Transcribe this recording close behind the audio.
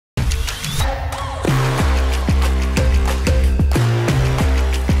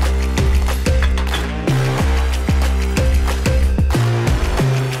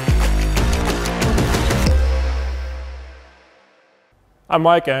I'm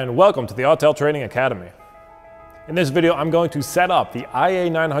Mike and welcome to the Autel Training Academy. In this video, I'm going to set up the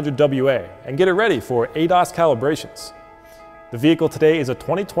IA900WA and get it ready for ADAS calibrations. The vehicle today is a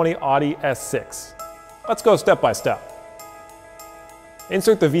 2020 Audi S6. Let's go step by step.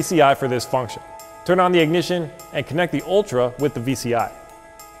 Insert the VCI for this function. Turn on the ignition and connect the Ultra with the VCI.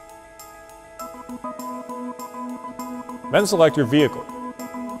 Then select your vehicle.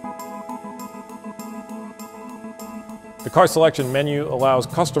 The car selection menu allows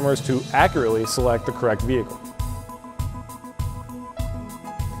customers to accurately select the correct vehicle.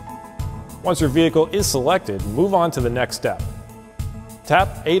 Once your vehicle is selected, move on to the next step.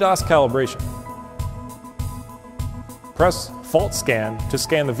 Tap ADAS calibration. Press fault scan to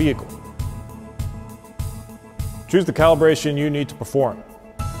scan the vehicle. Choose the calibration you need to perform.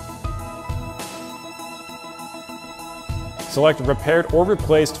 Select repaired or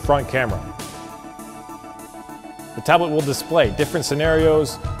replaced front camera. The tablet will display different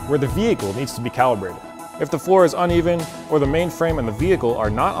scenarios where the vehicle needs to be calibrated. If the floor is uneven or the main frame and the vehicle are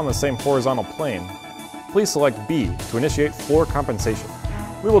not on the same horizontal plane, please select B to initiate floor compensation.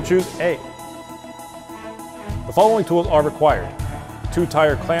 We will choose A. The following tools are required: 2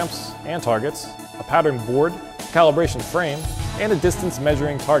 tire clamps and targets, a pattern board, calibration frame, and a distance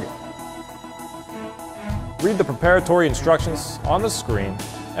measuring target. Read the preparatory instructions on the screen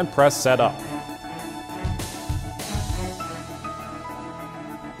and press Set Up.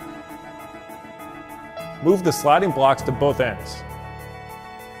 Move the sliding blocks to both ends.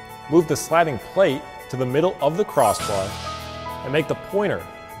 Move the sliding plate to the middle of the crossbar and make the pointer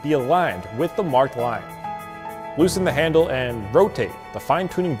be aligned with the marked line. Loosen the handle and rotate the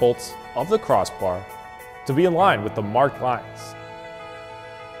fine-tuning bolts of the crossbar to be in line with the marked lines.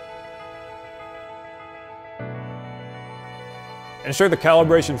 Ensure the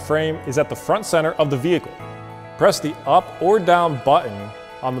calibration frame is at the front center of the vehicle. Press the up or down button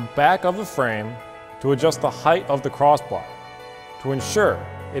on the back of the frame to adjust the height of the crossbar to ensure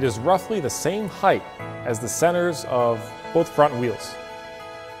it is roughly the same height as the centers of both front wheels.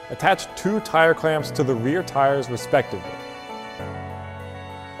 Attach 2 tire clamps to the rear tires respectively.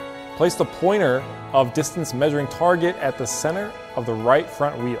 Place the pointer of distance measuring target at the center of the right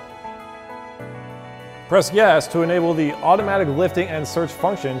front wheel. Press Yes to enable the automatic lifting and search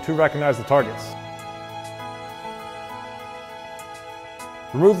function to recognize the targets.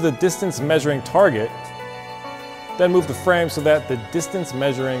 Remove the distance measuring target, then move the frame so that the distance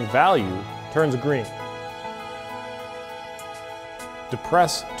measuring value turns green.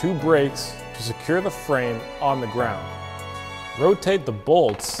 Depress 2 brakes to secure the frame on the ground. Rotate the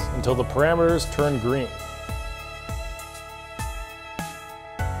bolts until the parameters turn green.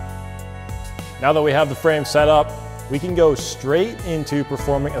 Now that we have the frame set up, we can go straight into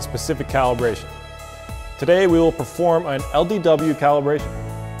performing a specific calibration. Today we will perform an LDW calibration.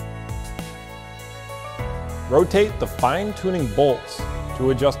 Rotate the fine-tuning bolts to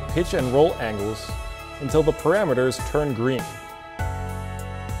adjust pitch and roll angles until the parameters turn green.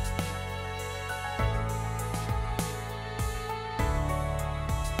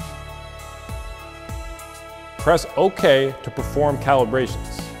 Press OK to perform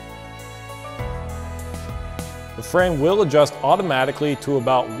calibrations. The frame will adjust automatically to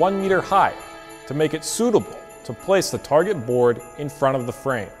about 1 meter high to make it suitable to place the target board in front of the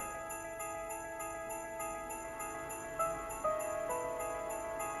frame.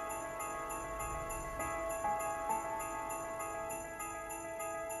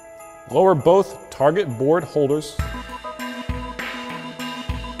 Lower both target board holders.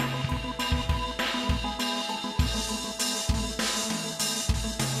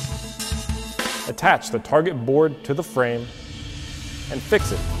 Attach the target board to the frame and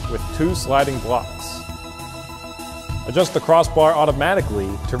fix it with 2 sliding blocks. Adjust the crossbar automatically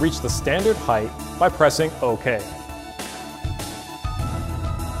to reach the standard height by pressing OK.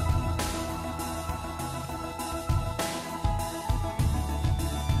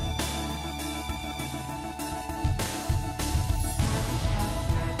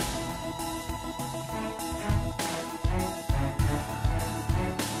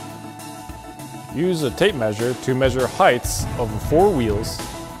 Use a tape measure to measure heights of the 4 wheels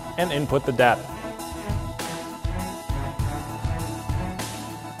and input the data.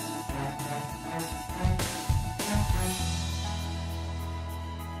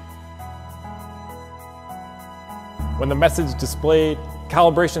 When the message displayed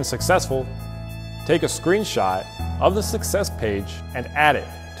 "Calibration successful," take a screenshot of the success page and add it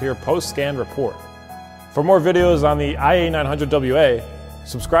to your post-scan report. For more videos on the IA900WA,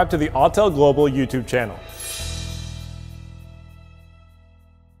 subscribe to the Autel Global YouTube channel.